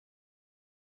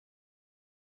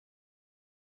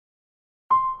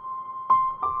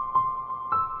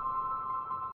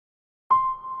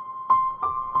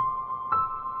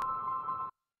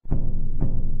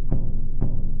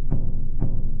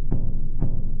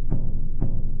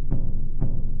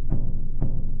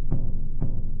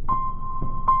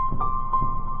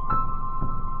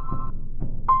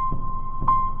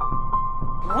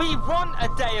want a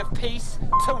day of peace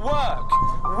to work.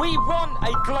 We want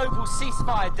a global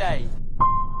ceasefire day.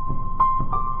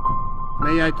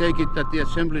 May I take it that the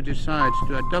Assembly decides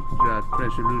to adopt draft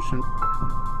resolution?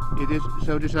 It is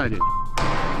so decided.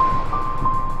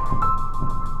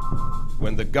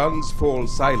 When the guns fall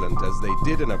silent, as they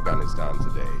did in Afghanistan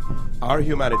today, our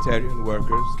humanitarian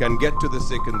workers can get to the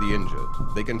sick and the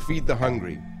injured. They can feed the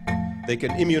hungry. They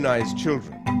can immunize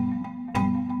children.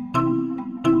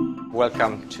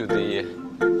 Welcome to the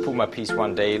Puma Peace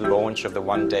One Day launch of the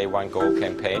One Day, One Goal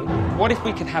campaign. What if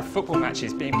we could have football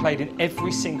matches being played in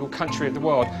every single country of the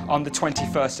world on the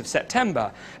 21st of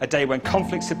September, a day when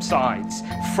conflict subsides,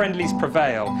 friendlies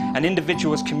prevail, and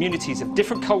individuals, communities of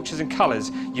different cultures and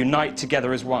colours unite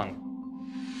together as one?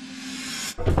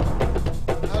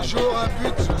 Un jour, un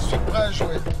but, je suis prêt à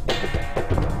jouer.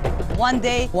 One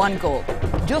day, one goal.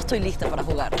 Yo estoy lista para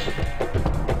jugar.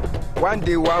 One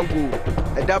day, one goal.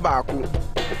 Edabaku.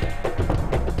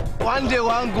 One day,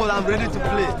 one goal, I'm ready to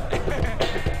play.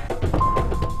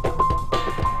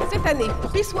 Cette année,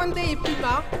 Peace One Day et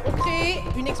Puma ont créé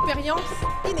une expérience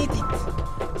inédite.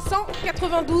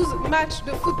 192 matchs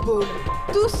de football,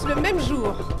 tous le même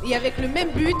jour et avec le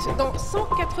même but dans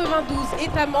 192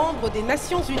 États membres des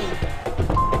Nations Unies.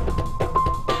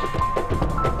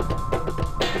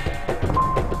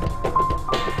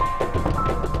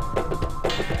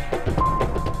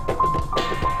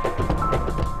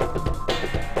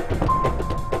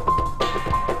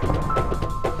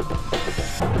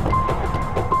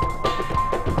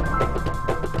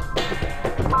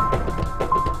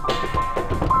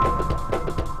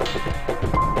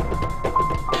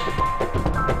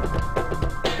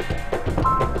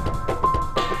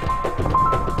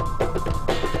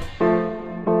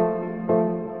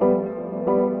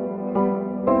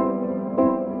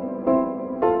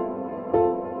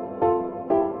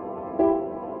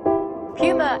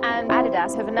 Puma and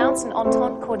Adidas have announced an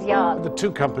entente cordiale. The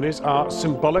two companies are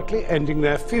symbolically ending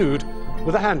their feud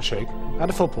with a handshake and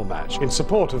a football match in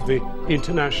support of the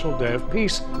International Day of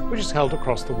Peace, which is held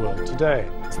across the world today.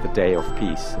 It's the Day of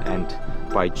Peace, and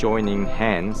by joining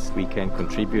hands we can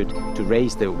contribute to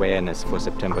raise the awareness for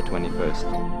September 21st.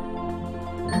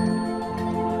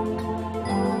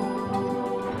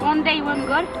 One day, one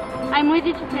goal. I'm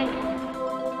ready to play.